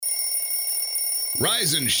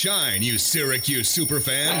Rise and shine, you Syracuse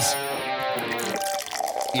superfans.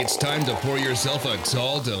 It's time to pour yourself a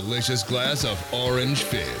tall, delicious glass of Orange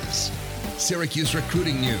Fizz. Syracuse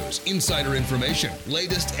recruiting news, insider information,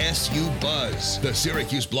 latest SU buzz. The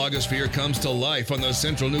Syracuse blogosphere comes to life on the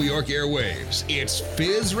Central New York airwaves. It's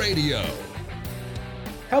Fizz Radio.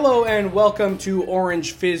 Hello and welcome to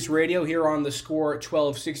Orange Fizz Radio here on the Score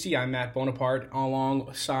 1260. I'm Matt Bonaparte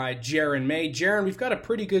alongside Jaron May. Jaron, we've got a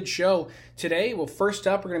pretty good show today. Well, first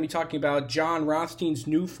up, we're going to be talking about Jon Rothstein's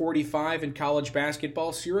new 45 in college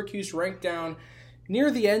basketball. Syracuse ranked down near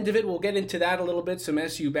the end of it. We'll get into that a little bit, some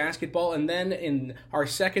SU basketball. And then in our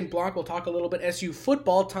second block, we'll talk a little bit SU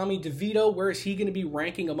football. Tommy DeVito, where is he going to be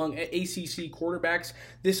ranking among ACC quarterbacks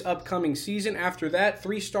this upcoming season? After that,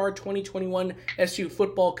 three-star 2021 SU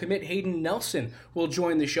football commit Hayden Nelson will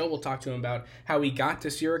join the show. We'll talk to him about how he got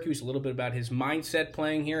to Syracuse, a little bit about his mindset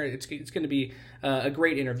playing here. It's going to be a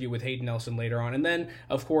great interview with Hayden Nelson later on. And then,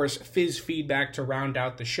 of course, Fizz feedback to round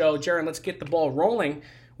out the show. Jaron, let's get the ball rolling.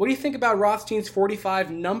 What do you think about Rothstein's 45,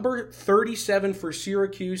 number 37 for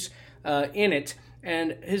Syracuse in it?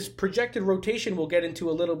 And his projected rotation we'll get into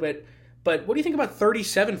a little bit. But what do you think about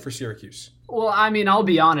 37 for Syracuse? Well, I mean, I'll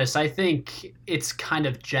be honest. I think it's kind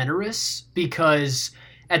of generous because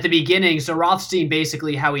at the beginning, so Rothstein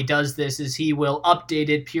basically how he does this is he will update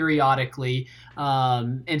it periodically.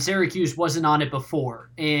 And Syracuse wasn't on it before.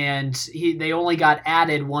 And they only got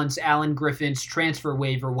added once Alan Griffin's transfer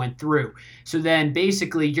waiver went through. So then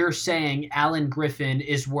basically you're saying Alan Griffin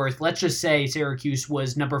is worth, let's just say Syracuse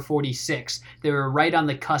was number 46. They were right on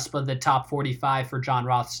the cusp of the top 45 for Jon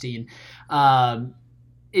Rothstein.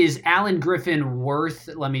 Is Alan Griffin worth,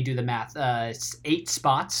 let me do the math, 8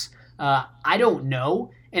 spots? I don't know.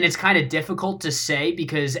 And it's kind of difficult to say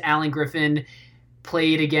because Alan Griffin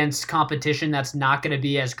played against competition that's not going to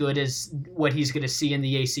be as good as what he's going to see in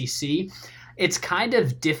the ACC. It's kind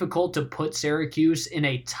of difficult to put Syracuse in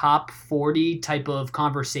a top 40 type of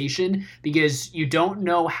conversation because you don't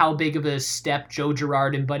know how big of a step Joe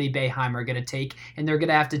Girard and Buddy Boeheim are going to take, and they're going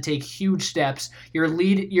to have to take huge steps. You're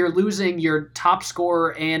losing your top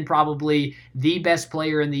scorer and probably the best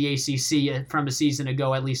player in the ACC from a season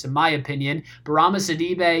ago, at least in my opinion. Barama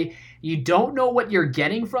Sidibe, you don't know what you're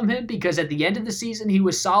getting from him because at the end of the season, he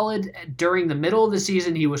was solid. During the middle of the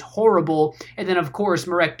season, he was horrible. And then, of course,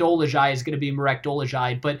 Marek Dolezaj is going to be Marek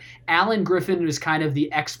Dolezaj. But Alan Griffin was kind of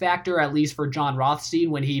the X factor, at least for Jon Rothstein,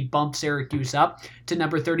 when he bumped Syracuse up to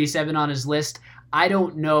number 37 on his list. I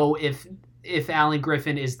don't know if Alan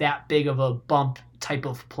Griffin is that big of a bump type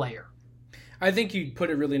of player. I think you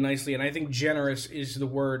put it really nicely, and I think generous is the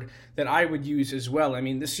word that I would use as well. I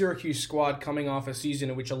mean, the Syracuse squad coming off a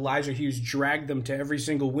season in which Elijah Hughes dragged them to every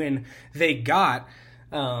single win they got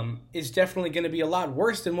is definitely going to be a lot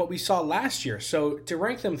worse than what we saw last year. So to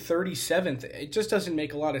rank them 37th, it just doesn't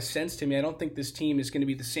make a lot of sense to me. I don't think this team is going to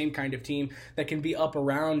be the same kind of team that can be up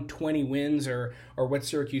around 20 wins or what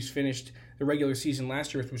Syracuse finished the regular season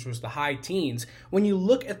last year, which was the high teens. When you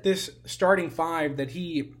look at this starting five that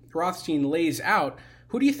Rothstein lays out,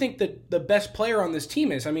 who do you think that the best player on this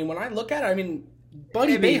team is? I mean, when I look at it,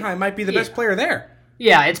 Buddy Boeheim might be the best player there.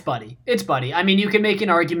 Yeah, it's Buddy. I mean, you can make an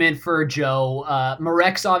argument for Joe.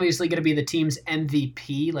 Marek's obviously going to be the team's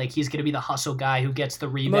MVP. Like, he's going to be the hustle guy who gets the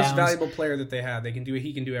rebounds. The most valuable player that they have. He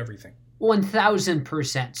can do everything.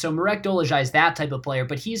 1,000%. So Marek Dolezaj is that type of player,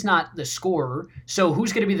 but he's not the scorer. So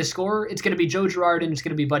who's going to be the scorer? It's going to be Joe Girard and it's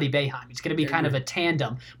going to be Buddy Boeheim. It's going to be kind of a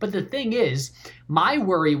tandem. But the thing is, my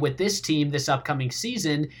worry with this team this upcoming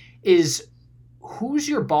season is who's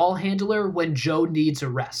your ball handler when Joe needs a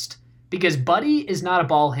rest? Because Buddy is not a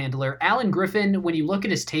ball handler. Alan Griffin, when you look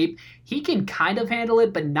at his tape, he can kind of handle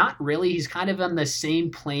it, but not really. He's kind of on the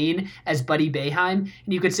same plane as Buddy Boeheim.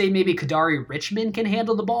 And you could say maybe Kadari Richmond can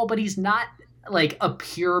handle the ball, but he's not like a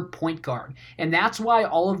pure point guard. And that's why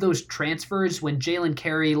all of those transfers, when Jalen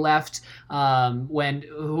Carey left,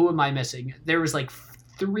 who am I missing? There was like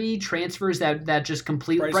 3 transfers that just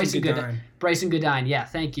completely Bryson Goodine, yeah,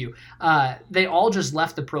 thank you. They all just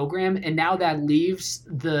left the program, and now that leaves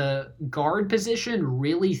the guard position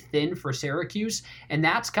really thin for Syracuse, and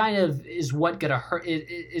that's kind of is gonna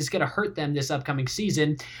hurt them this upcoming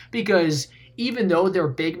season because even though their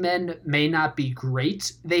big men may not be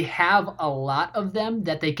great, they have a lot of them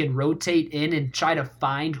that they can rotate in and try to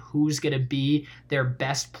find who's going to be their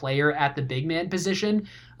best player at the big man position.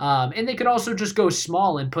 And they could also just go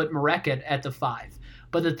small and put Marek at the 5.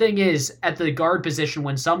 But the thing is, at the guard position,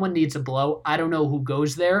 when someone needs a blow, I don't know who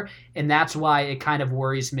goes there, and that's why it kind of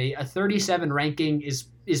worries me. A 37 ranking is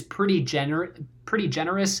pretty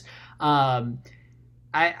generous.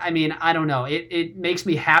 I mean, I don't know. It makes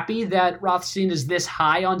me happy that Rothstein is this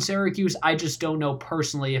high on Syracuse. I just don't know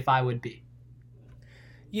personally if I would be.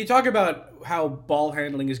 You talk about how ball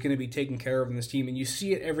handling is going to be taken care of in this team, and you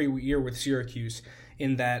see it every year with Syracuse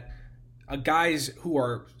in that guys who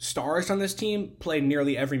are stars on this team play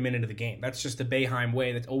nearly every minute of the game. That's just the Boeheim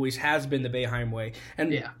way. That always has been the Boeheim way.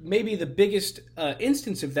 And maybe the biggest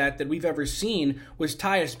instance of that we've ever seen was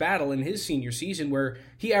Tyus Battle in his senior season, where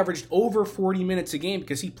he averaged over 40 minutes a game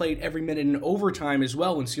because he played every minute in overtime as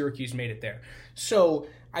well when Syracuse made it there. So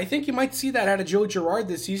I think you might see that out of Joe Girard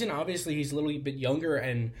this season. Obviously, he's a little bit younger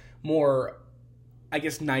and more, I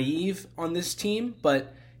guess, naive on this team,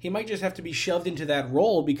 but he might just have to be shoved into that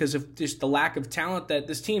role because of just the lack of talent that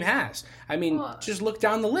this team has. I mean, just look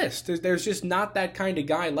down the list. There's just not that kind of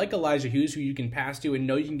guy like Elijah Hughes who you can pass to and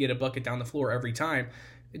know you can get a bucket down the floor every time.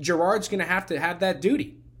 Girard's going to have that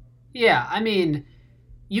duty. Yeah, I mean,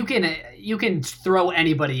 you can throw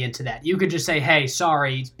anybody into that. You could just say, hey,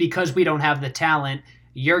 sorry, because we don't have the talent,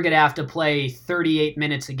 you're going to have to play 38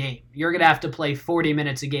 minutes a game. You're going to have to play 40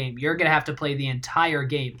 minutes a game. You're going to have to play the entire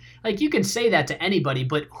game. Like, you can say that to anybody,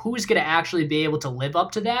 but who's going to actually be able to live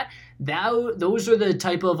up to that? Those are the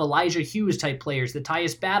type of Elijah Hughes type players, the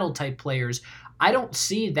Tyus Battle type players. I don't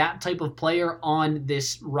see that type of player on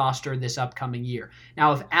this roster this upcoming year.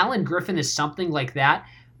 Now, if Alan Griffin is something like that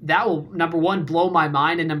will, number one, blow my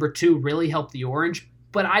mind, and number two, really help the Orange.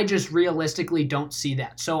 But I just realistically don't see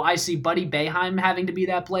that. So I see Buddy Boeheim having to be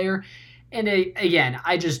that player. And again,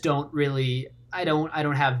 I just don't really, I don't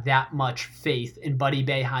have that much faith in Buddy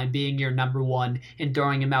Boeheim being your number one and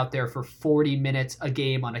throwing him out there for 40 minutes a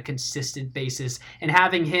game on a consistent basis and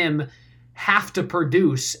having him have to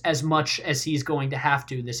produce as much as he's going to have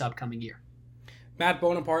to this upcoming year. Matt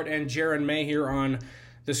Bonaparte and Jaron May here on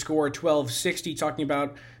The Score 1260, talking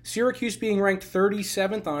about Syracuse being ranked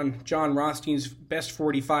 37th on John Rothstein's best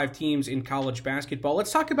 45 teams in college basketball.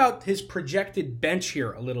 Let's talk about his projected bench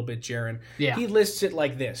here a little bit, Jaron. Yeah. He lists it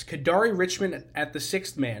like this: Kadari Richmond at the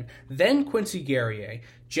sixth man, then Quincy Guerrier,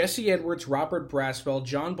 Jesse Edwards, Robert Braswell,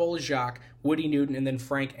 John Bolajak, Woody Newton, and then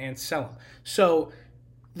Frank Anselm. So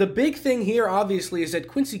the big thing here, obviously, is that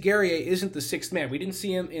Quincy Guerrier isn't the sixth man. We didn't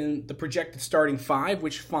see him in the projected starting five,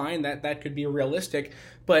 which, fine, that could be realistic.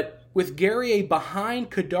 But with Guerrier behind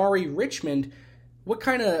Kadari Richmond, what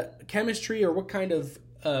kind of chemistry or what kind of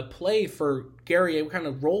play for Guerrier, what kind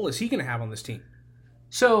of role is he going to have on this team?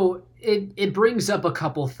 So it brings up a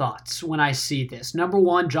couple thoughts when I see this. Number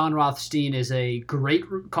one, John Rothstein is a great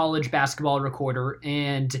college basketball recorder,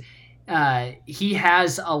 and he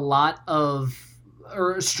has a lot of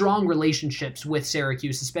strong relationships with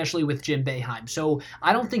Syracuse, especially with Jim Boeheim. So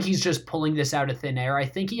I don't think he's just pulling this out of thin air. I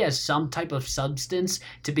think he has some type of substance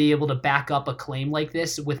to be able to back up a claim like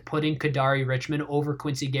this with putting Kadari Richmond over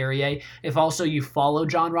Quincy Guerrier. If also you follow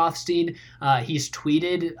John Rothstein, he's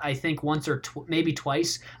tweeted, I think once or maybe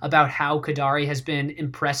twice, about how Kadari has been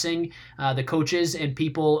impressing the coaches and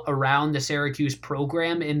people around the Syracuse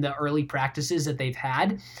program in the early practices that they've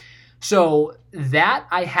had. So that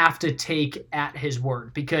I have to take at his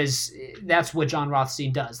word, because that's what John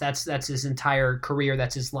Rothstein does. That's his entire career.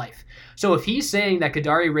 That's his life. So if he's saying that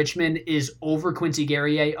Kadari Richmond is over Quincy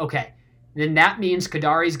Guerrier, okay, then that means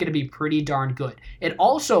Kadari is going to be pretty darn good. It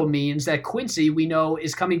also means that Quincy, we know,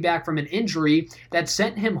 is coming back from an injury that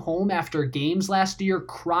sent him home after games last year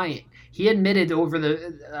crying. He admitted over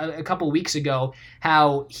a couple weeks ago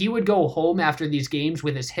how he would go home after these games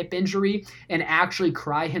with his hip injury and actually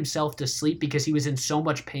cry himself to sleep because he was in so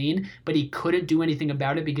much pain, but he couldn't do anything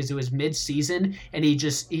about it because it was mid-season and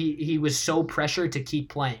he was so pressured to keep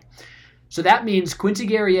playing. So that means Quincy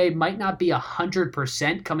Guerrier might not be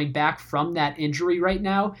 100% coming back from that injury right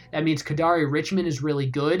now. That means Kadari Richmond is really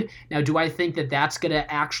good. Now, do I think that that's going to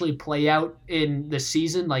actually play out in the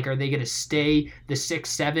season? Like, are they going to stay the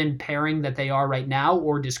 6-7 pairing that they are right now?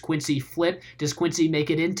 Or does Quincy flip? Does Quincy make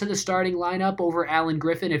it into the starting lineup over Alan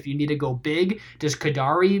Griffin if you need to go big? Does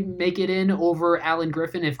Kadari make it in over Alan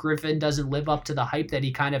Griffin if Griffin doesn't live up to the hype that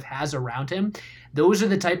he kind of has around him? Those are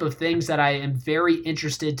the type of things that I am very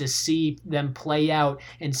interested to see them play out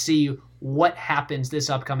and see what happens this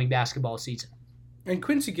upcoming basketball season. And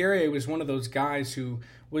Quincy Guerrier was one of those guys who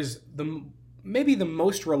was maybe the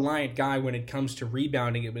most reliant guy when it comes to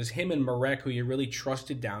rebounding. It was him and Marek who you really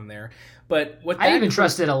trusted down there. But I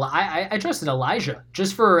trusted Elijah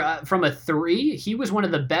just for from a three. He was one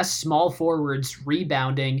of the best small forwards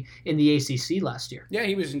rebounding in the ACC last year. Yeah,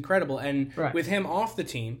 he was incredible, and with him off the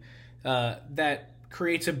team, that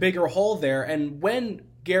creates a bigger hole there. And when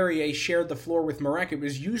Guerrier shared the floor with Marek, it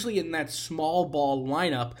was usually in that small ball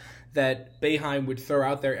lineup that Boeheim would throw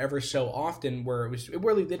out there ever so often, where it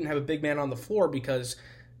really didn't have a big man on the floor because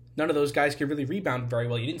none of those guys could really rebound very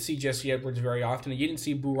well. You didn't see Jesse Edwards very often, and you didn't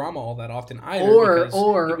see Bourama all that often either because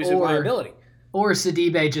he was a liability. Or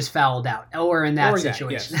Sidibe just fouled out, or in that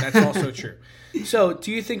situation. Yes, that's also true. So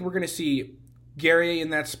do you think we're going to see Guerrier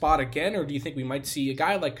in that spot again, or do you think we might see a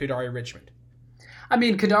guy like Kadary Richmond? I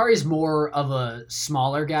mean, Kadari's more of a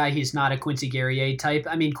smaller guy. He's not a Quincy Guerrier type.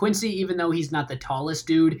 I mean, Quincy, even though he's not the tallest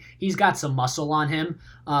dude, he's got some muscle on him.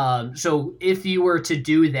 So if you were to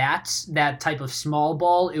do that type of small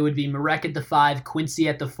ball, it would be Marek at the 5, Quincy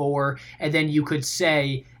at the 4, and then you could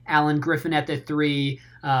say Alan Griffin at the 3,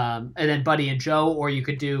 and then Buddy and Joe, or you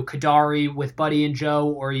could do Kadary with Buddy and Joe,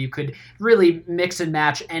 or you could really mix and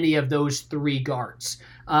match any of those 3 guards.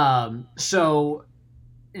 So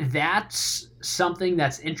that's something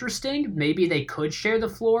that's interesting. Maybe they could share the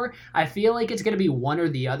floor. I feel like it's going to be one or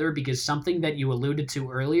the other because something that you alluded to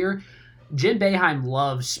earlier, Jim Boeheim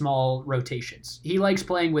loves small rotations. He likes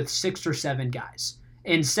playing with 6 or 7 guys,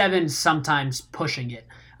 and 7 sometimes pushing it.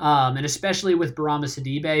 And especially with Bourama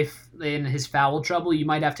Sidibe in his foul trouble, you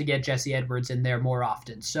might have to get Jesse Edwards in there more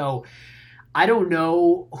often. So I don't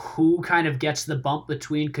know who kind of gets the bump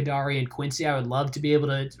between Kadary and Quincy. I would love to be able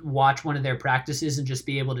to watch one of their practices and just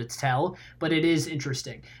be able to tell, but it is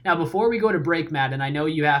interesting. Now, before we go to break, Matt, and I know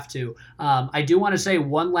you have to, I do want to say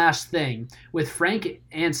one last thing. With Frank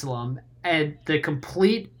Anselem at the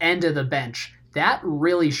complete end of the bench, that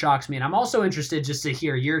really shocks me. And I'm also interested just to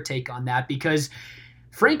hear your take on that because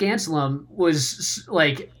Frank Anselem was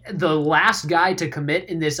like the last guy to commit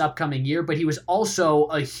in this upcoming year, but he was also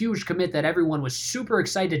a huge commit that everyone was super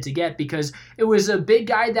excited to get because it was a big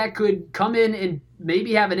guy that could come in and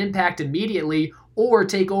maybe have an impact immediately or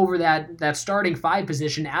take over that starting 5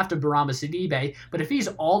 position after Bourama Sidibe. But if he's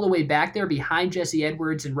all the way back there behind Jesse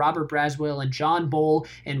Edwards and Robert Braswell and John Bull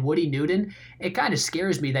and Woody Newton, it kind of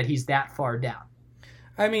scares me that he's that far down.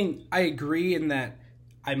 I mean, I agree in that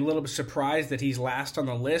I'm a little bit surprised that he's last on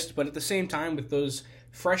the list, but at the same time, with those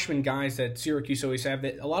freshman guys that Syracuse always have,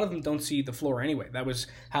 that a lot of them don't see the floor anyway. That was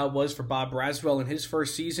how it was for Bob Braswell in his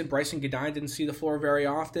first season. Bryson Godine didn't see the floor very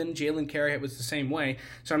often. Jalen Carriott was the same way,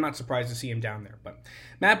 so I'm not surprised to see him down there. But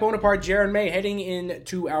Matt Bonaparte, Jaron May, heading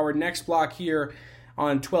into our next block here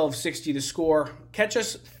on 1260 The Score. Catch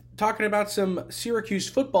us talking about some Syracuse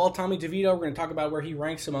football. Tommy DeVito, we're going to talk about where he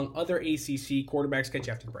ranks among other ACC quarterbacks. Catch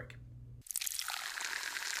you after the break.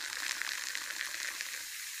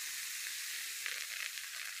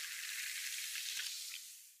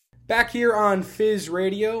 Back here on Fizz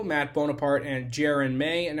Radio, Matt Bonaparte and Jaron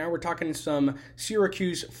May, and now we're talking some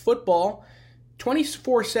Syracuse football.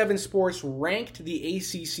 24/7 Sports ranked the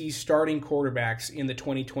ACC starting quarterbacks in the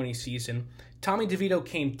 2020 season. Tommy DeVito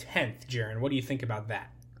came 10th, Jaron. What do you think about that?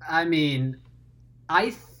 I mean,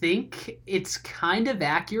 I think it's kind of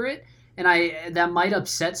accurate, and that might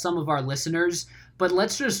upset some of our listeners, but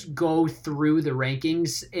let's just go through the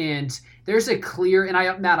rankings, and there's a clear, and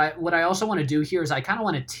what I also want to do here is I kind of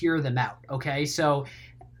want to tier them out, okay? So,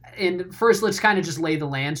 and first, let's kind of just lay the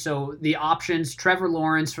land. So the options: Trevor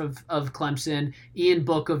Lawrence of Clemson, Ian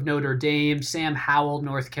Book of Notre Dame, Sam Howell,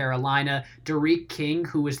 North Carolina, Derek King,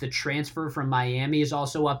 who was the transfer from Miami, is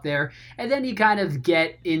also up there. And then you kind of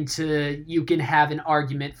get into, you can have an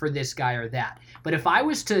argument for this guy or that. But if I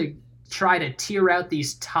was to try to tier out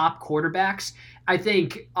these top quarterbacks, I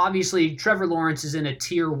think obviously Trevor Lawrence is in a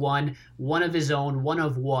tier 1, one of his own, one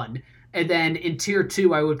of one. And then in tier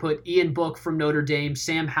 2, I would put Ian Book from Notre Dame,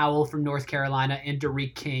 Sam Howell from North Carolina, and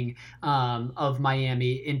Derek King of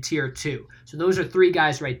Miami in tier 2. So those are 3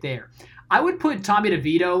 guys right there. I would put Tommy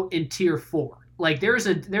DeVito in tier 4. Like there's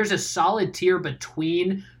a solid tier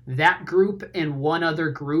between that group and one other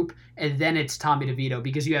group, and then it's Tommy DeVito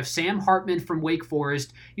because you have Sam Hartman from Wake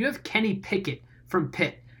Forest, you have Kenny Pickett from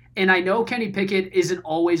Pitt. And I know Kenny Pickett isn't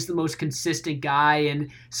always the most consistent guy,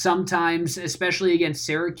 and sometimes, especially against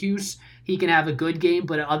Syracuse, he can have a good game,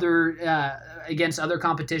 but against other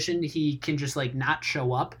competition, he can just like not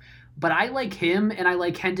show up. But I like him, and I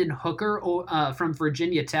like Hendon Hooker from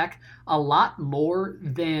Virginia Tech a lot more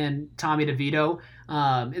than Tommy DeVito.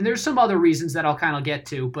 And there's some other reasons that I'll kind of get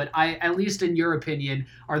to, but at least in your opinion,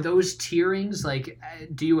 are those tierings, like,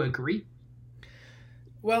 do you agree?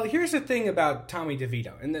 Well, here's the thing about Tommy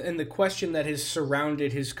DeVito, and the question that has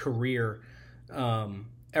surrounded his career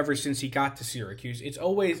ever since he got to Syracuse. It's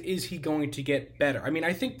always, is he going to get better? I mean,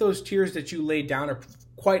 I think those tiers that you laid down are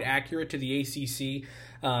quite accurate to the ACC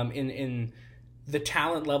in the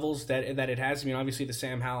talent levels that it has. I mean, obviously the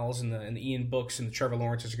Sam Howells and the Ian Books and the Trevor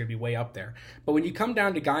Lawrences are going to be way up there. But when you come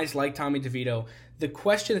down to guys like Tommy DeVito, the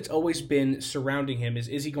question that's always been surrounding him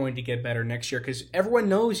is he going to get better next year? Because everyone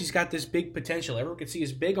knows he's got this big potential. Everyone can see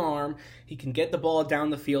his big arm. He can get the ball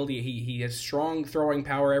down the field. He has strong throwing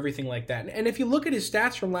power, everything like that. And if you look at his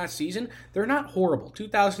stats from last season, they're not horrible.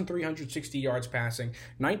 2,360 yards passing,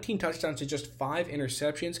 19 touchdowns to just 5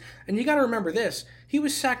 interceptions. And you got to remember this. He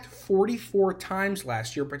was sacked 44 times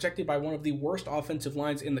last year, protected by one of the worst offensive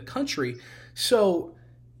lines in the country. So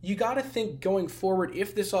you got to think going forward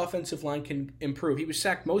if this offensive line can improve. He was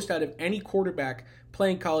sacked most out of any quarterback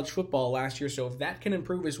playing college football last year, so if that can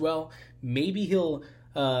improve as well, maybe he'll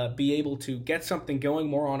be able to get something going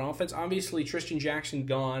more on offense. Obviously, Tristan Jackson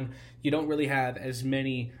gone. You don't really have as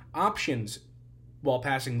many options while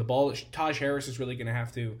passing the ball. Taj Harris is really going to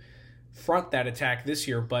have to front that attack this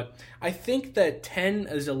year, but I think that 10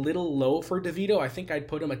 is a little low for DeVito. I think I'd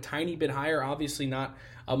put him a tiny bit higher, obviously not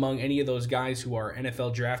among any of those guys who are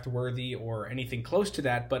NFL draft worthy or anything close to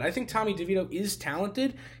that, but I think Tommy DeVito is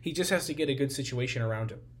talented. He just has to get a good situation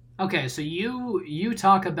around him. Okay, so you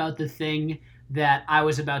talk about the thing that I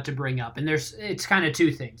was about to bring up, and it's kind of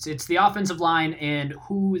two things. It's the offensive line and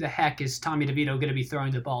who the heck is Tommy DeVito going to be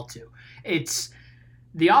throwing the ball to. It's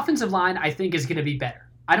the offensive line I think is going to be better.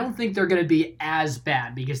 I don't think they're going to be as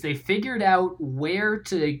bad because they figured out where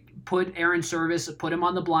to put Aaron Service, put him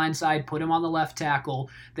on the blind side, put him on the left tackle.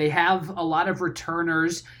 They have a lot of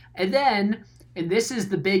returners. And then, and this is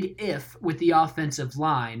the big if with the offensive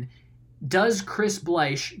line, does Chris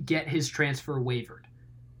Bleich get his transfer waived?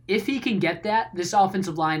 If he can get that, this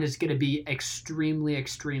offensive line is going to be extremely,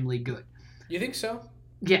 extremely good. You think so?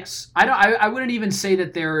 Yes. I wouldn't even say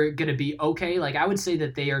that they're going to be okay. Like, I would say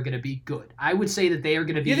that they are going to be good. I would say that they are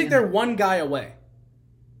going to be... You think they're one guy away?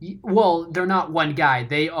 Well, they're not one guy.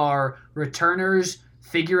 They are returners,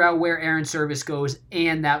 figure out where Aaron Service goes,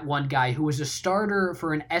 and that one guy who was a starter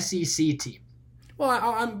for an SEC team.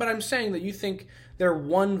 Well, but I'm saying that you think they're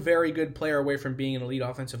one very good player away from being an elite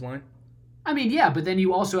offensive line? I mean, yeah, but then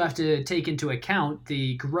you also have to take into account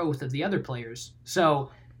the growth of the other players.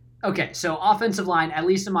 So... Okay, so offensive line, at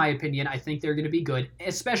least in my opinion, I think they're going to be good,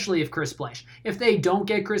 especially if Chris Bleich. If they don't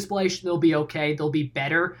get Chris Bleich, they'll be okay. They'll be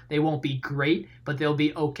better. They won't be great, but they'll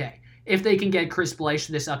be okay. If they can get Chris Bleich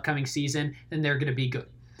this upcoming season, then they're going to be good.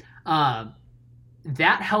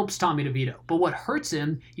 That helps Tommy DeVito. But what hurts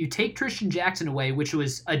him, you take Tristan Jackson away, which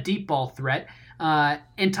was a deep ball threat,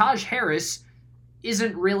 and Taj Harris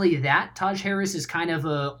isn't really that. Taj Harris is kind of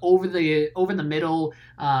over the middle,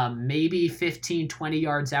 maybe 15, 20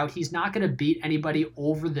 yards out. He's not going to beat anybody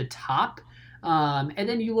over the top. And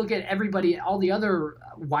then you look at everybody, all the other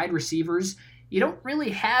wide receivers, you don't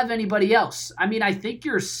really have anybody else. I mean, I think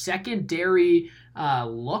your secondary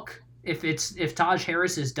look, if Taj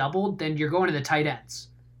Harris is doubled, then you're going to the tight ends.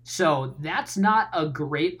 So that's not a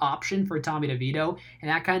great option for Tommy DeVito,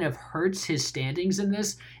 and that kind of hurts his standings in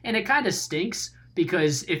this. And it kind of stinks,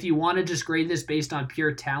 because if you want to just grade this based on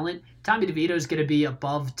pure talent, Tommy DeVito is going to be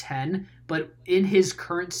above 10. But in his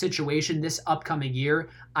current situation this upcoming year,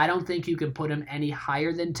 I don't think you can put him any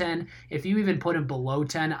higher than 10. If you even put him below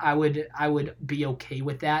 10, I would be okay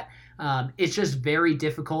with that. It's just very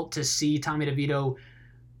difficult to see Tommy DeVito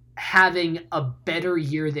having a better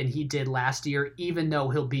year than he did last year, even though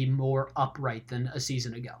he'll be more upright than a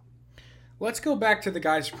season ago. Let's go back to the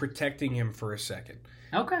guys protecting him for a second.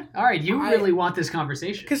 Okay. All right. You really want this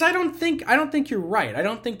conversation. Because I don't think you're right. I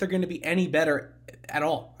don't think they're going to be any better at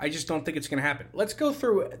all. I just don't think it's going to happen. Let's go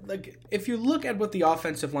through, if you look at what the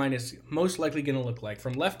offensive line is most likely going to look like,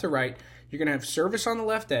 from left to right, you're going to have Service on the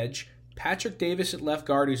left edge, Patrick Davis at left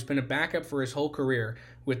guard, who's been a backup for his whole career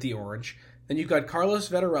with the Orange. Then you've got Carlos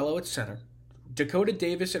Vettorello at center, Dakota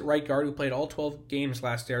Davis at right guard, who played all 12 games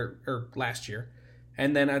last year.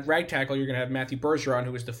 And then at right tackle, you're going to have Matthew Bergeron,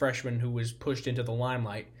 who was the freshman who was pushed into the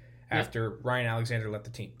limelight after Ryan Alexander left the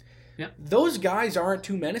team. Yep. Those guys aren't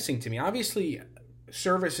too menacing to me. Obviously,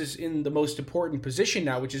 Service is in the most important position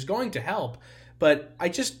now, which is going to help. But I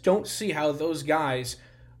just don't see how those guys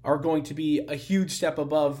are going to be a huge step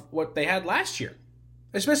above what they had last year,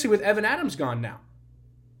 especially with Evan Adams gone now.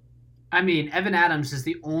 I mean, Evan Adams is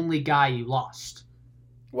the only guy you lost.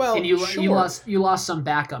 Well, and you sure. You lost some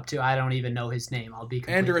backup too. I don't even know his name. I'll be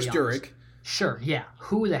completely honest. Andrus Durick. Sure, yeah.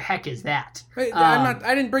 Who the heck is that?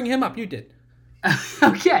 I didn't bring him up. You did.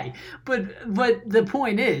 Okay, but the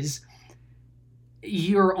point is,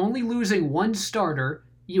 you're only losing one starter.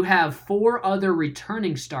 You have 4 other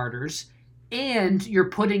returning starters, and you're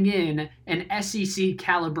putting in an SEC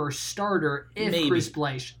caliber starter if Maybe. Chris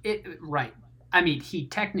Bleich. Right. I mean, he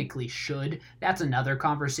technically should. That's another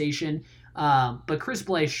conversation. But Chris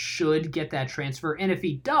Bleich should get that transfer. And if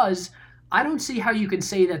he does, I don't see how you can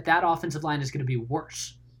say that offensive line is going to be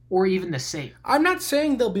worse. or even the same? I'm not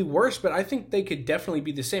saying they'll be worse, but I think they could definitely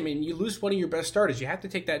be the same. And you lose one of your best starters. You have to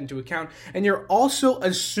take that into account. And you're also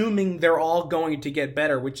assuming they're all going to get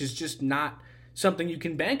better, which is just not something you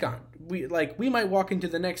can bank on. We might walk into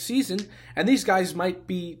the next season, and these guys might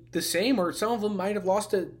be the same, or some of them might have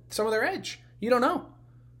lost some of their edge. You don't know.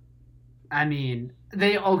 I mean,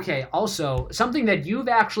 also, something that you've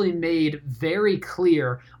actually made very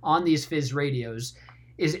clear on these Fizz radios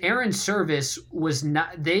is Aaron Service was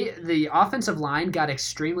not the offensive line got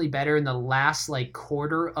extremely better in the last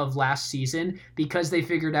quarter of last season because they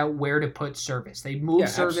figured out where to put Service. They moved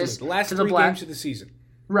Service the last to three games of the season.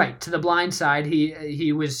 Right, to the blind side.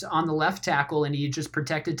 He was on the left tackle and he just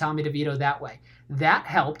protected Tommy DeVito that way. That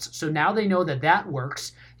helped. So now they know that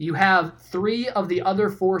works. You have 3 of the other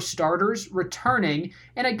 4 starters returning.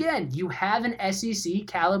 And again, you have an SEC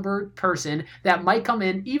caliber person that might come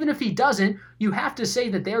in. Even if he doesn't, you have to say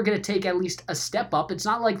that they're going to take at least a step up. It's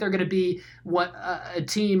not like they're going to be a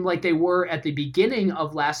team like they were at the beginning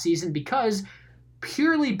of last season, because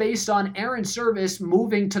purely based on Aaron Service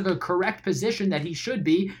moving to the correct position that he should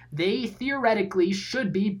be, they theoretically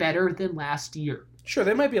should be better than last year. Sure,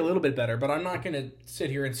 they might be a little bit better, but I'm not going to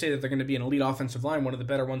sit here and say that they're going to be an elite offensive line, one of the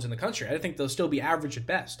better ones in the country. I think they'll still be average at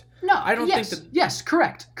best. No, I don't think that... Yes,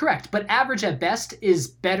 correct. But average at best is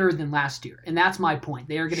better than last year, and that's my point.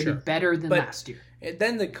 They are going to be better than last year.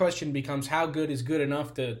 Then the question becomes, how good is good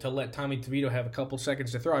enough to let Tommy DeVito have a couple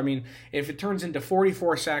seconds to throw? I mean, if it turns into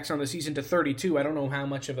 44 sacks on the season to 32, I don't know how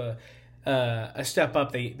much of a step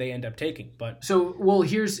up they end up taking. But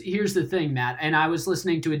here's the thing, Matt, and I was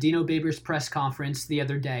listening to a Dino Babers press conference the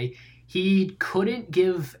other day. He couldn't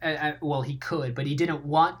give he could, but he didn't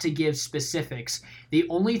want to give specifics. The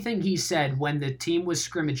only thing he said when the team was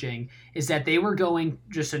scrimmaging is that they were going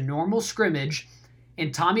just a normal scrimmage,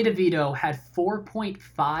 and Tommy DeVito had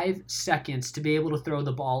 4.5 seconds to be able to throw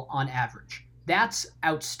the ball on average. That's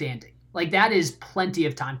outstanding. That is plenty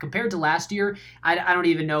of time. Compared to last year, I don't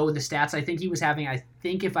even know the stats. I think he was having,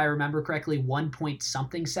 if I remember correctly, 1 point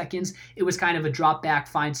something seconds. It was kind of a drop back,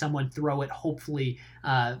 find someone, throw it, hopefully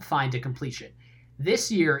find a completion.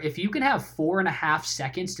 This year, if you can have 4.5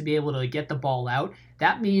 seconds to be able to get the ball out,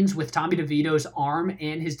 that means with Tommy DeVito's arm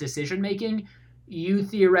and his decision-making, you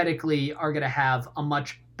theoretically are going to have a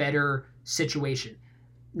much better situation.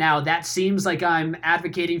 Now, that seems like I'm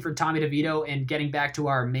advocating for Tommy DeVito, and getting back to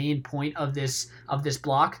our main point of this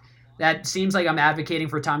block, that seems like I'm advocating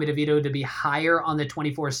for Tommy DeVito to be higher on the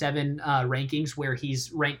 24/7 rankings, where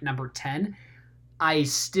he's ranked number 10. I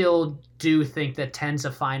still do think that 10's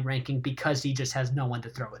a fine ranking because he just has no one to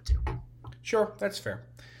throw it to. Sure, that's fair.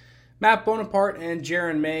 Matt Bonaparte and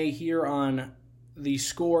Jaron May here on the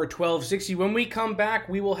Score 1260. When we come back,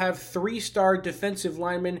 we will have 3-star defensive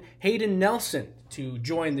lineman Hayden Nelson to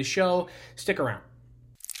join the show. Stick around.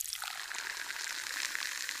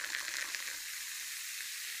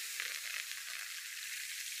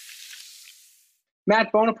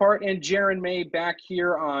 Matt Bonaparte and Jaron May back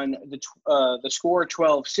here on the Score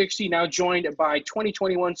 1260, now joined by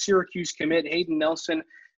 2021 Syracuse commit Hayden Nelson.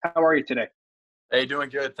 How are you today? Hey, doing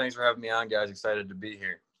good. Thanks for having me on, guys. Excited to be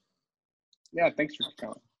here. Yeah, thanks for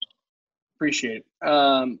coming. Appreciate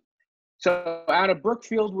it. So out of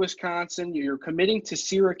Brookfield, Wisconsin, you're committing to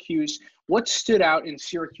Syracuse. What stood out in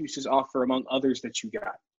Syracuse's offer among others that you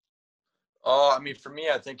got? For me,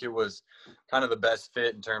 I think it was kind of the best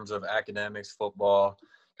fit in terms of academics, football,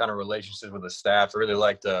 kind of relationships with the staff. I really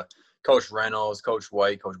liked Coach Reynolds, Coach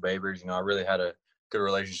White, Coach Babers. I really had a good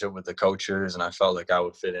relationship with the coaches, and I felt like I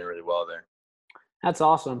would fit in really well there. That's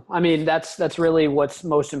awesome. That's really what's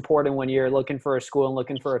most important when you're looking for a school and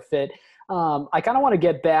looking for a fit. I kind of want to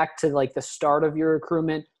get back to the start of your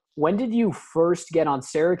recruitment. When did you first get on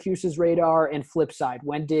Syracuse's radar? And flip side,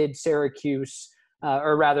 when did Syracuse,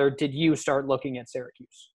 did you start looking at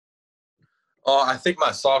Syracuse? I think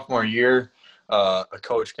my sophomore year, a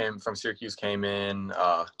coach from Syracuse came in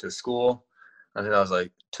to school. I think that was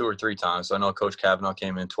 2 or 3 times. So I know Coach Kavanaugh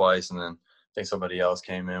came in twice, and then I think somebody else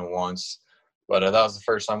came in once. But that was the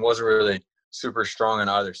first time. Wasn't really super strong on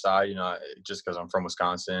either side, just because I'm from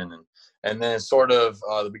Wisconsin. And then sort of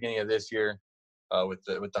the beginning of this year, with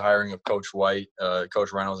the hiring of Coach White,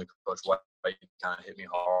 Coach Reynolds and Coach White kind of hit me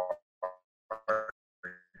hard.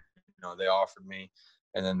 They offered me,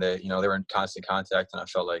 and then they were in constant contact, and I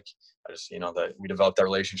felt like that we developed that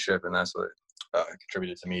relationship, and that's what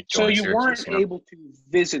contributed to me joining Syracuse. So you weren't able to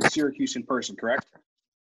visit Syracuse in person, correct?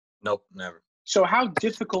 Nope, never. So how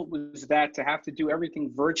difficult was that to have to do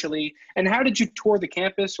everything virtually? And how did you tour the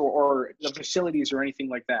campus or the facilities or anything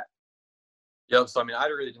like that? Yep. So, I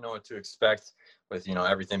really didn't know what to expect with,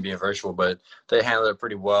 everything being virtual, but they handled it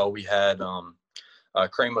pretty well. We had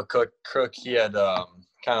Craig McCook, he had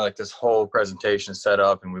kind of like this whole presentation set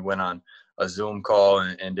up, and we went on a Zoom call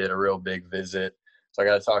and did a real big visit. So I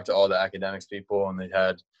got to talk to all the academics people, and they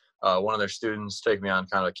had one of their students take me on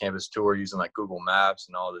kind of a campus tour using like Google Maps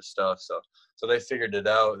and all this stuff. So they figured it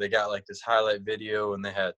out. They got like this highlight video, and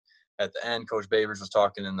they had at the end, Coach Babers was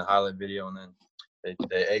talking in the highlight video, and then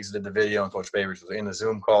they exited the video, and Coach Babers was in the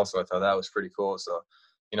Zoom call. So I thought that was pretty cool. So,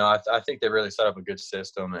 I think they really set up a good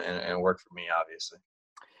system and it worked for me, obviously.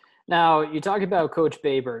 Now, you talk about Coach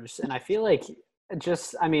Babers, and I feel like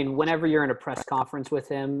whenever you're in a press conference with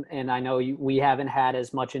him, and I know we haven't had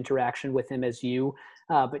as much interaction with him as you,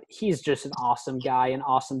 but he's just an awesome guy, an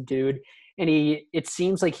awesome dude. And it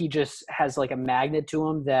seems like he just has like a magnet to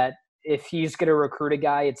him that if he's going to recruit a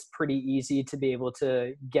guy, it's pretty easy to be able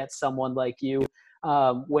to get someone like you.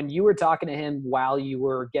 When you were talking to him while you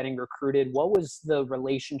were getting recruited, what was the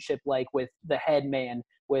relationship like with the head man,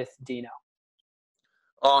 with Dino?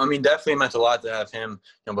 Oh, definitely meant a lot to have him.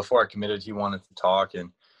 Before I committed, he wanted to talk,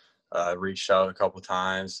 and reached out a couple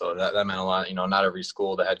times. So that meant a lot. Not every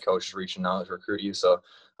school, the head coach is reaching out to recruit you. So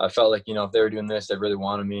I felt like, if they were doing this, they really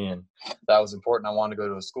wanted me, and that was important. I wanted to go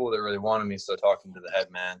to a school that really wanted me. So talking to the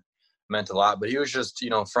head man meant a lot. But he was just,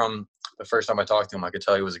 from the first time I talked to him, I could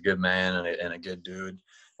tell he was a good man and a good dude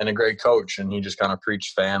and a great coach. And he just kind of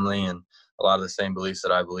preached family and a lot of the same beliefs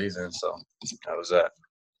that I believe in. So that was that.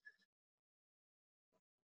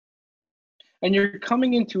 And you're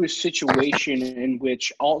coming into a situation in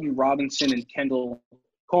which Alton Robinson and Kendall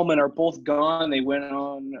Coleman are both gone. They went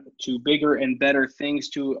on to bigger and better things.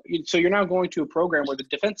 So you're now going to a program where the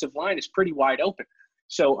defensive line is pretty wide open.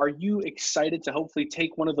 So are you excited to hopefully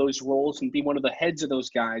take one of those roles and be one of the heads of those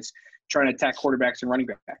guys trying to attack quarterbacks and running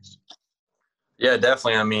backs? Yeah,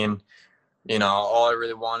 definitely. All I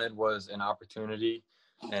really wanted was an opportunity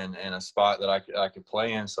and a spot that I could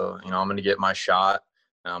play in. So, I'm going to get my shot.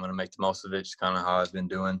 And I'm going to make the most of it, just kind of how I've been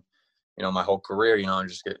doing, my whole career, and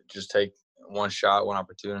just take one shot, one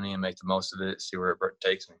opportunity and make the most of it, see where it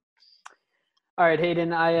takes me. All right,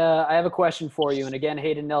 Hayden, I have a question for you. And again,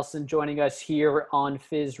 Hayden Nelson joining us here on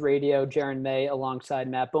Fizz Radio, Jaron May alongside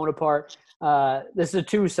Matt Bonaparte. This is a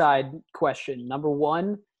two-side question. Number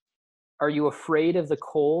one, are you afraid of the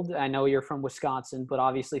cold? I know you're from Wisconsin, but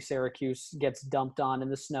obviously Syracuse gets dumped on in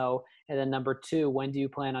the snow. And then number two, when do you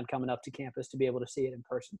plan on coming up to campus to be able to see it in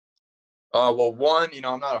person? Well, one,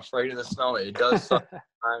 I'm not afraid of the snow. It does suck.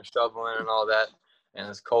 I'm shoveling and all that, and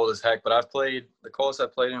it's cold as heck. But the coldest I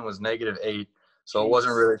played in was -8. So it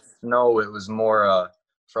wasn't really snow. It was more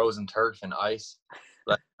frozen turf and ice.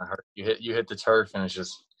 Like, you hit the turf, and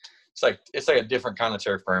it's like a different kind of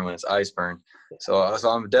turf burn when it's ice burn. So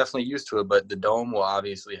I'm definitely used to it, but the dome will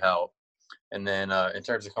obviously help. And then in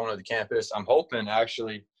terms of coming to the campus, I'm hoping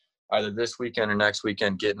actually either this weekend or next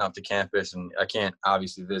weekend getting up to campus. And I can't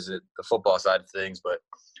obviously visit the football side of things, but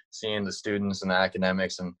seeing the students and the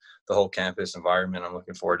academics and the whole campus environment, I'm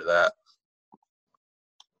looking forward to that.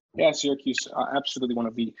 Yeah, Syracuse, absolutely one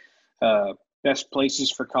of the best places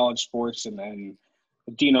for college sports. And then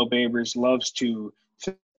Dino Babers loves to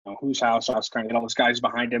whose house kind of get all those guys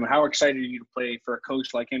behind him. How excited are you to play for a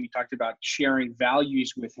coach like him? You talked about sharing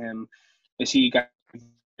values with him as he got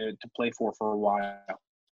to play for a while.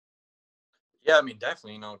 Yeah,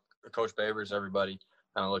 definitely. Coach Babers, everybody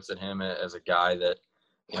kind of looks at him as a guy that,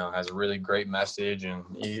 has a really great message. And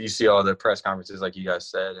you see all the press conferences, like you guys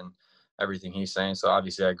said, and everything he's saying. So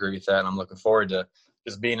obviously I agree with that. And I'm looking forward to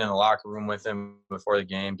just being in the locker room with him before the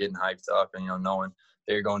game, getting hyped up and, knowing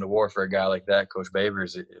they're going to war for a guy like that, Coach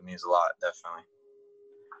Babers, it means a lot, definitely.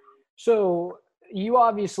 So you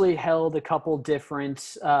obviously held a couple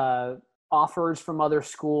different offers from other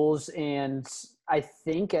schools, and I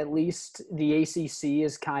think at least the ACC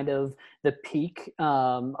is kind of the peak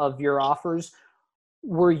of your offers.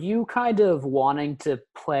 Were you kind of wanting to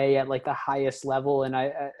play at like the highest level? And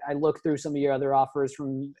I looked through some of your other offers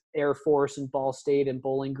from Air Force and Ball State and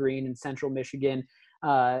Bowling Green and Central Michigan.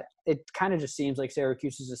 It kind of just seems like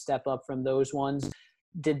Syracuse is a step up from those ones.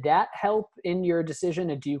 Did that help in your decision?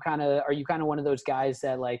 And are you kind of one of those guys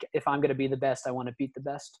that like, if I'm going to be the best, I want to beat the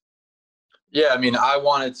best? Yeah, I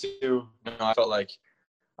wanted to. I felt like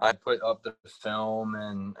I put up the film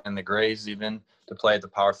and the grades even to play at the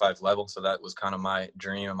Power 5 level. So that was kind of my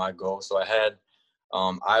dream and my goal. So I had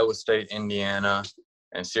Iowa State, Indiana,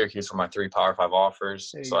 and Syracuse were my 3 Power 5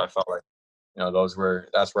 offers. So I felt like, that's where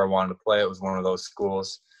I wanted to play. It was one of those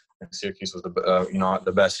schools, and Syracuse was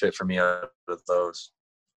the best fit for me out of those.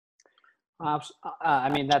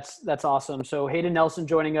 That's awesome. So Hayden Nelson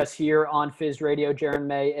joining us here on Fizz Radio, Jaron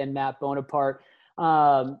May and Matt Bonaparte.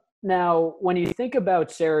 Now, when you think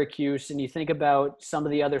about Syracuse and you think about some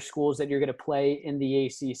of the other schools that you're going to play in the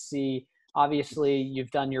ACC, obviously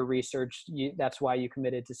you've done your research. That's why you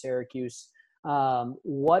committed to Syracuse.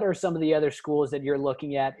 What are some of the other schools that you're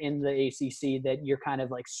looking at in the ACC that you're kind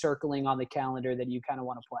of like circling on the calendar that you kind of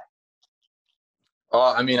want to play?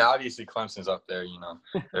 Well, I mean, obviously Clemson's up there.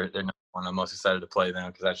 They're number one. I'm most excited to play them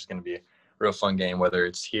because that's just going to be a real fun game, whether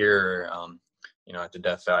it's here or, at the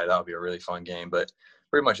Death Valley. That'll be a really fun game. But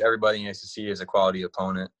pretty much everybody in the ACC is a quality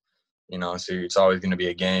opponent, so it's always going to be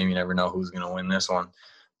a game. You never know who's going to win this one.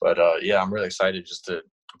 But, I'm really excited just to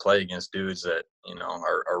play against dudes that,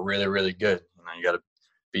 are really, really good. You got to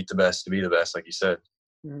beat the best to be the best, like you said.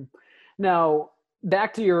 Mm-hmm. Now,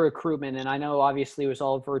 back to your recruitment, and I know obviously it was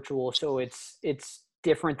all virtual, so it's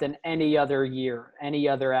different than any other year, any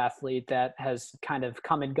other athlete that has kind of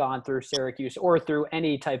come and gone through Syracuse or through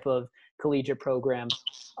any type of collegiate program.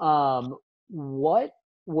 What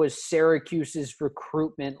was Syracuse's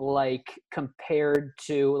recruitment like compared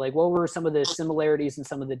to, like, what were some of the similarities and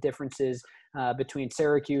some of the differences between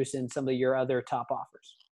Syracuse and some of your other top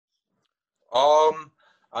offers?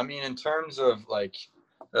 I mean, in terms of like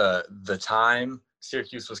the time,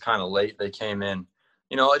 Syracuse was kind of late. They came in,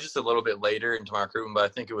 just a little bit later into my recruitment, but I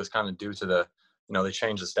think it was kind of due to they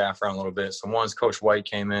changed the staff around a little bit. So once Coach White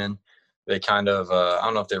came in, they kind of, I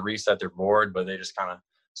don't know if they reset their board, but they just kind of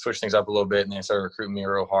switched things up a little bit and they started recruiting me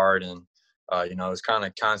real hard. And, it was kind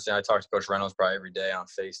of constant. I talked to Coach Reynolds probably every day on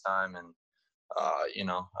FaceTime and,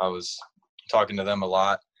 I was talking to them a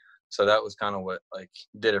lot. So that was kind of what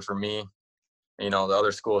did it for me. The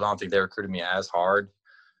other schools, I don't think they recruited me as hard,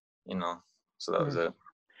 so that was it.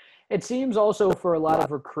 It seems also for a lot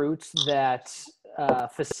of recruits that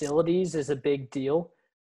facilities is a big deal.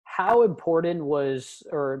 How important was,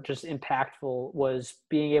 or just impactful, was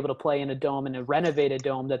being able to play in a dome, in a renovated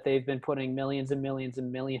dome that they've been putting millions and millions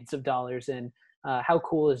and millions of dollars in? How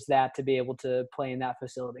cool is that to be able to play in that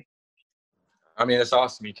facility? I mean, it's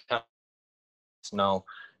awesome. You can't snow.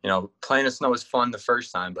 Playing in snow is fun the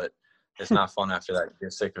first time, but it's not fun after that. You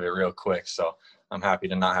get sick of it real quick. So I'm happy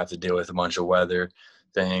to not have to deal with a bunch of weather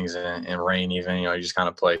things and rain even. You just kind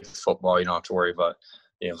of play football. You don't have to worry about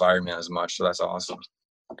the environment as much. So that's awesome.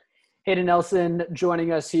 Hayden Nelson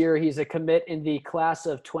joining us here. He's a commit in the class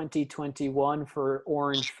of 2021 for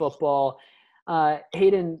Orange football.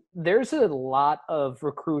 Hayden, there's a lot of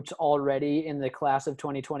recruits already in the class of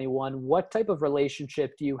 2021. What type of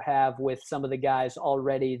relationship do you have with some of the guys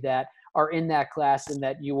already that are in that class and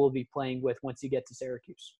that you will be playing with once you get to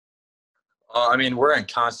Syracuse? I mean, we're in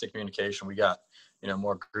constant communication. We got,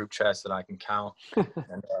 more group chats that I can count,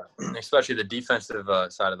 and especially the defensive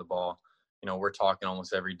side of the ball. We're talking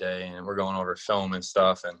almost every day, and we're going over film and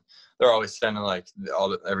stuff. And they're always sending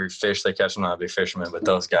every fish they catch. I'm not a big fisherman, but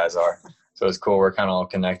those guys are. So it's cool. We're kind of all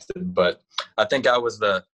connected. But I think I was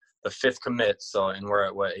the fifth commit. And we're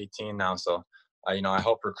at 18 now. So I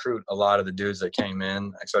helped recruit a lot of the dudes that came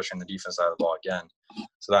in, especially on the defense side of the ball again.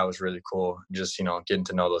 So that was really cool. Just, getting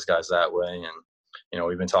to know those guys that way. And,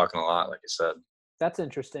 we've been talking a lot, like I said. That's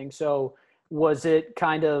interesting. So was it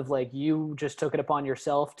kind of like you just took it upon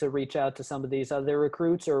yourself to reach out to some of these other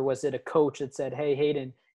recruits, or was it a coach that said, hey,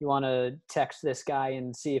 Hayden, you want to text this guy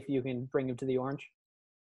and see if you can bring him to the Orange?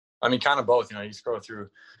 I mean, kind of both. You scroll through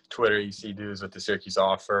Twitter, you see dudes with the Syracuse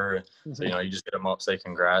offer. Mm-hmm. So, you just hit them up, say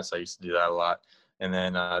congrats. I used to do that a lot. And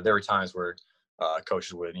then there were times where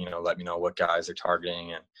coaches would, let me know what guys they're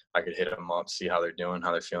targeting, and I could hit them up, see how they're doing,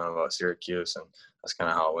 how they're feeling about Syracuse. And that's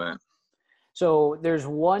kind of how it went. So there's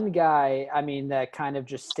one guy, that kind of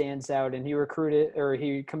just stands out, and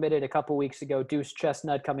he committed a couple weeks ago, Deuce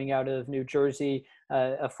Chestnut, coming out of New Jersey,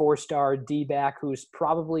 a 4-star D-back who's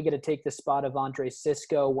probably going to take the spot of Andre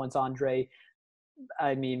Cisco once Andre,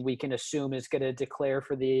 we can assume is going to declare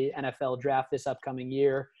for the NFL draft this upcoming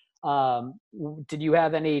year. Did you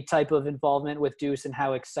have any type of involvement with Deuce, and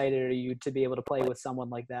how excited are you to be able to play with someone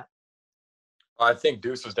like that? I think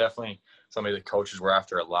Deuce was definitely somebody that coaches were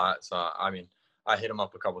after a lot. So, I hit him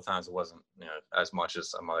up a couple of times. It wasn't, as much as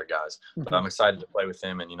some other guys. Mm-hmm. But I'm excited to play with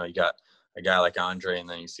him. And, you got a guy like Andre, and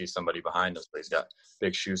then you see somebody behind us, but he's got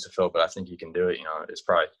big shoes to fill. But I think he can do it. It's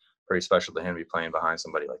probably pretty special to him to be playing behind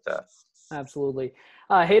somebody like that. Absolutely.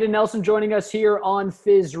 Hayden Nelson joining us here on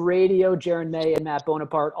Fizz Radio. Jaron May and Matt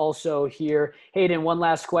Bonaparte also here. Hayden, one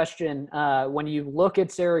last question. When you look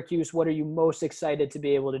at Syracuse, what are you most excited to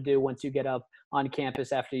be able to do once you get up on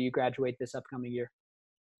campus after you graduate this upcoming year?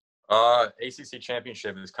 ACC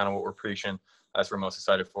championship is kind of what we're preaching. That's what we're most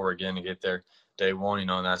excited for, again, to get there day one,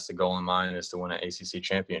 and that's the goal in mind, is to win an ACC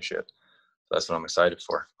championship. So that's what I'm excited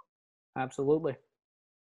for. Absolutely.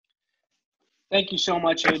 Thank you so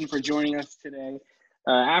much, Hayden, for joining us today.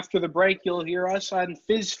 After the break, you'll hear us on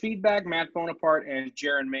Fizz Feedback, Matt Bonaparte and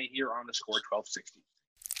Jaron May here on the Score 1260.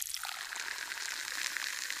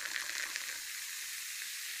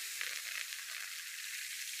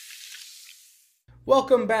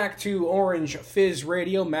 Welcome back to Orange Fizz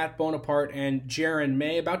Radio. Matt Bonaparte and Jaron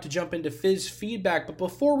May about to jump into Fizz Feedback. But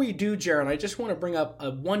before we do, Jaron, I just want to bring up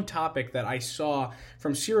one topic that I saw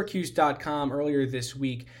from Syracuse.com earlier this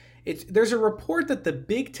week. There's a report that the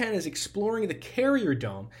Big Ten is exploring the Carrier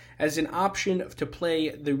Dome as an option to play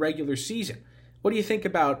the regular season. What do you think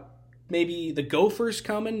about maybe the Gophers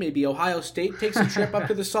coming? Maybe Ohio State takes a trip up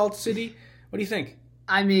to the Salt City? What do you think?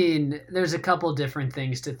 I mean, there's a couple different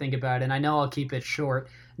things to think about, and I know I'll keep it short.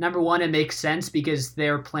 Number one, it makes sense because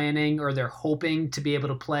they're planning or they're hoping to be able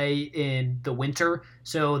to play in the winter,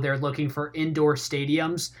 so they're looking for indoor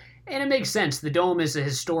stadiums. And it makes sense. The Dome is a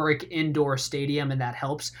historic indoor stadium, and that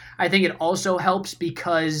helps. I think it also helps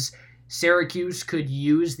because Syracuse could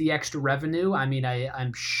use the extra revenue. I mean,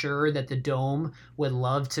 I'm sure that the Dome would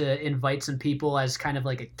love to invite some people as kind of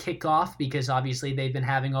like a kickoff because obviously they've been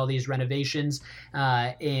having all these renovations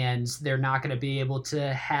and they're not going to be able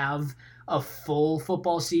to have a full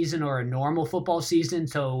football season or a normal football season.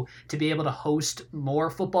 So to be able to host more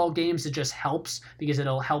football games, it just helps because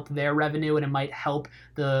it'll help their revenue and it might help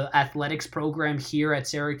the athletics program here at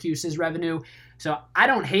Syracuse's revenue. So I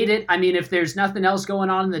don't hate it. I mean, if there's nothing else going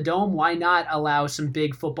on in the Dome, why not allow some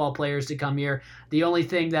big football players to come here? The only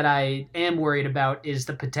thing that I am worried about is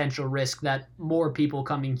the potential risk that more people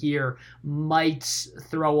coming here might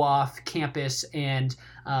throw off campus, and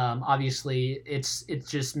obviously it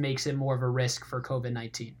just makes it more of a risk for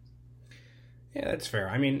COVID-19. Yeah, that's fair.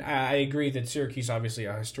 I mean, I agree that Syracuse, obviously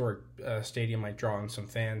a historic stadium, might draw in some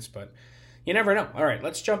fans, but you never know. All right,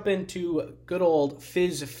 let's jump into good old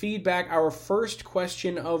Fizz Feedback. Our first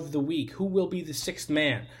question of the week: who will be the sixth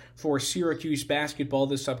man for Syracuse basketball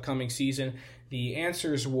this upcoming season? The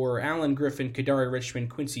answers were Alan Griffin, Kadary Richmond,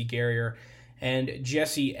 Quincy Guerrier, and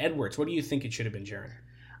Jesse Edwards. What do you think it should have been, Jaron?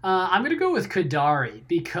 I'm going to go with Kadary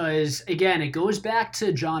because, again, it goes back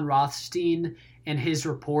to John Rothstein and his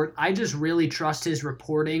report. I just really trust his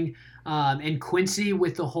reporting. And Quincy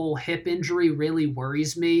with the whole hip injury really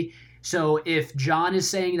worries me. So if John is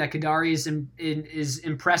saying that Kadary is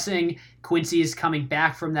impressing, Quincy is coming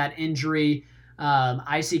back from that injury,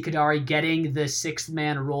 I see Kadary getting the sixth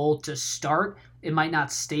man role to start. It might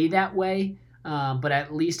not stay that way, but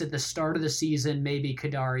at least at the start of the season, maybe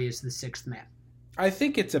Kadary is the sixth man. I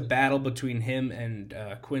think it's a battle between him and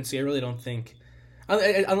Quincy. I really don't think,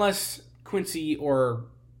 unless Quincy or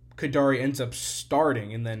Kadary ends up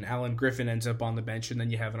starting and then Alan Griffin ends up on the bench, and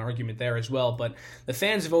then you have an argument there as well. But the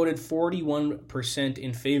fans voted 41%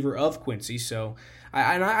 in favor of Quincy, so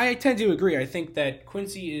I tend to agree. I think that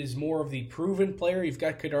Quincy is more of the proven player. You've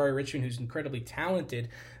got Kadary Richmond, who's incredibly talented,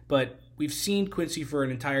 but we've seen Quincy for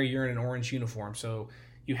an entire year in an orange uniform, so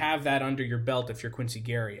you have that under your belt if you're Quincy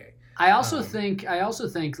Guerrier. I also think.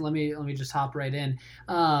 Let me just hop right in.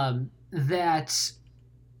 That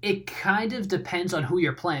it kind of depends on who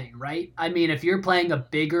you're playing, right? I mean, if you're playing a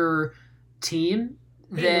bigger team,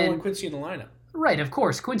 then you want Quincy in the lineup. Right, of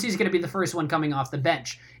course. Quincy's going to be the first one coming off the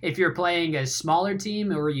bench. If you're playing a smaller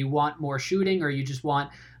team, or you want more shooting, or you just want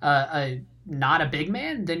not a big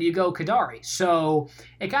man, then you go Kadary. So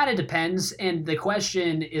it kind of depends, and the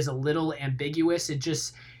question is a little ambiguous.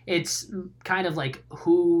 It's kind of like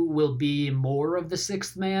who will be more of the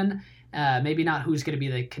sixth man. Maybe not who's going to be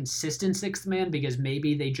the consistent sixth man, because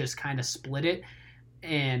maybe they just kind of split it.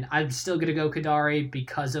 And I'm still going to go Kadary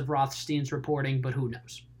because of Rothstein's reporting, but who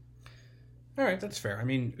knows? All right, that's fair. I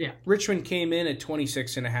mean, yeah. Richmond came in at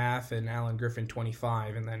 26.5 and Alan Griffin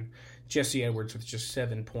 25, and then Jesse Edwards with just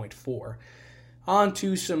 7.4. On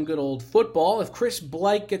to some good old football. If Chris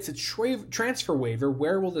Blake gets a transfer waiver,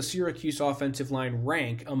 where will the Syracuse offensive line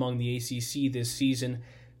rank among the ACC this season?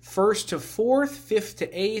 1st to 4th, 5th to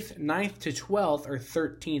 8th, 9th to 12th, or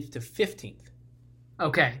 13th to 15th?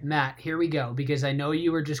 Okay, Matt, here we go, because I know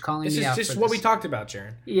you were just calling me out for this. This is what we talked about,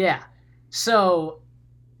 Jaron. Yeah. So,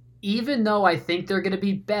 even though I think they're going to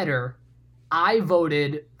be better, I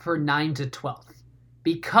voted for 9 to 12th.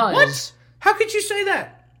 Because... What? How could you say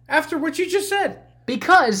that after what you just said?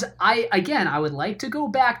 Because, I would like to go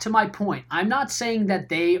back to my point. I'm not saying that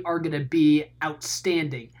they are going to be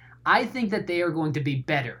outstanding. I think that they are going to be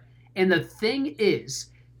better. And the thing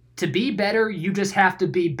is, to be better, you just have to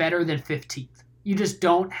be better than 15th. You just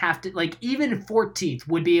don't have to, even 14th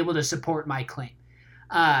would be able to support my claim.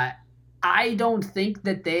 I don't think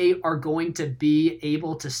that they are going to be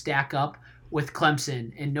able to stack up with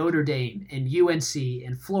Clemson and Notre Dame and UNC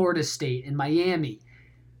and Florida State and Miami.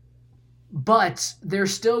 but they're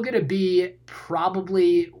still going to be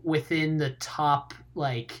probably within the top,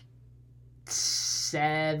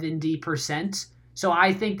 70%. So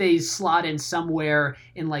I think they slot in somewhere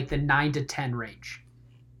in the 9 to 10 range.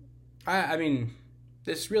 I mean,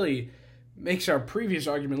 this really makes our previous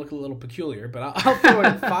argument look a little peculiar, but I'll throw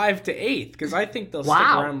it 5 to 8 because I think they'll stick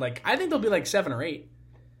around. I think they'll be 7 or 8.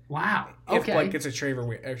 Wow. Okay. If it's a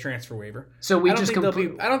transfer waiver. So I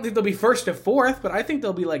don't think they'll be first to fourth, but I think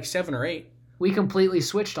they'll be 7 or 8. We completely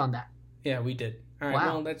switched on that. Yeah, we did. All right.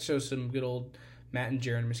 Wow. Well, that shows some good old Matt and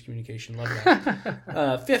Jaron miscommunication. Love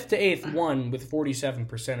that. 5th to 8th won with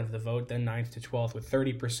 47% of the vote. Then 9th to 12th with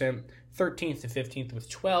 30%. 13th to 15th with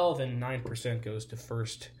 12%, and 9% goes to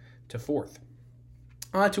 1st to 4th.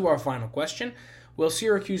 On to our final question. Will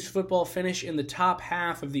Syracuse football finish in the top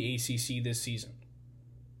half of the ACC this season?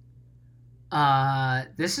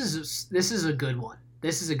 This is a good one.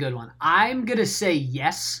 I'm gonna say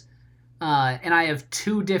yes, and I have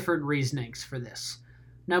 2 different reasonings for this.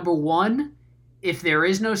 Number one, if there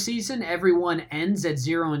is no season, everyone ends at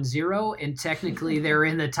 0-0, and technically they're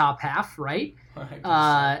in the top half, right?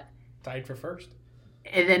 Tied for first.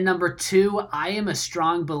 And then number 2, I am a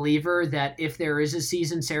strong believer that if there is a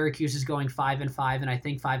season, Syracuse is going 5-5, and I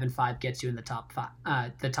think 5-5 gets you in the top half.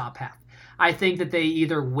 I think that they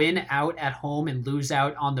either win out at home and lose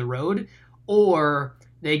out on the road, or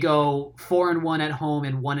they go 4-1 at home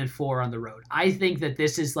and 1-4 on the road. I think that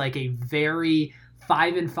this is a very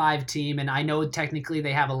 5-5 team, and I know technically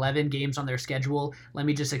they have 11 games on their schedule. Let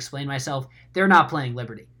me just explain myself. They're not playing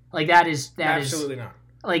Liberty. That is absolutely not.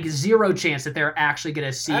 Zero chance that they're actually going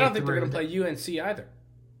to see. I don't think they're going to play UNC either.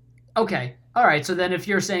 Okay, all right. So then, if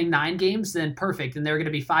you're saying 9 games, then perfect. And they're going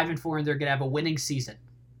to be 5-4, and they're going to have a winning season.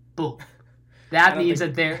 Boom. That means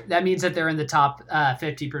that they're in the top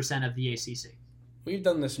 50% of the ACC. We've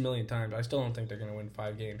done this a million times. I still don't think they're going to win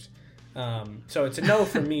 5 games. So it's a no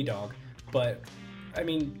for me, dog. But I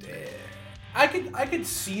mean, I could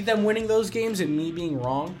see them winning those games and me being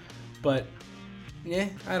wrong. But yeah,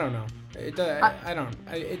 I don't know. I don't.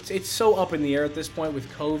 It's so up in the air at this point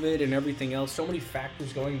with COVID and everything else. So many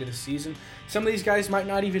factors going into the season. Some of these guys might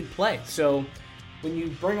not even play. So when you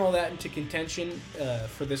bring all that into contention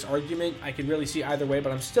for this argument, I could really see either way.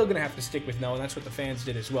 But I'm still going to have to stick with no, and that's what the fans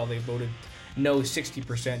did as well. They voted no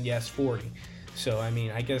 60%, yes 40%. So I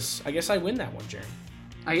mean, I guess I win that one, Jaron.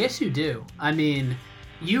 I guess you do. I mean,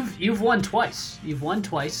 you've won twice.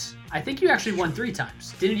 I think you actually won 3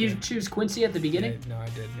 times. Didn't you choose Quincy at the beginning? No, I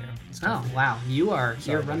did. Yeah. Oh wow, you're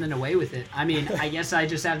running away with it. I mean, I guess I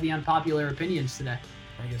just have the unpopular opinions today.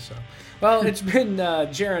 I guess so. Well, it's been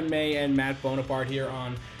Jaron May and Matt Bonaparte here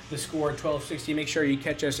on The Score 1260. Make sure you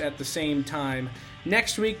catch us at the same time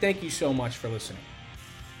next week. Thank you so much for listening.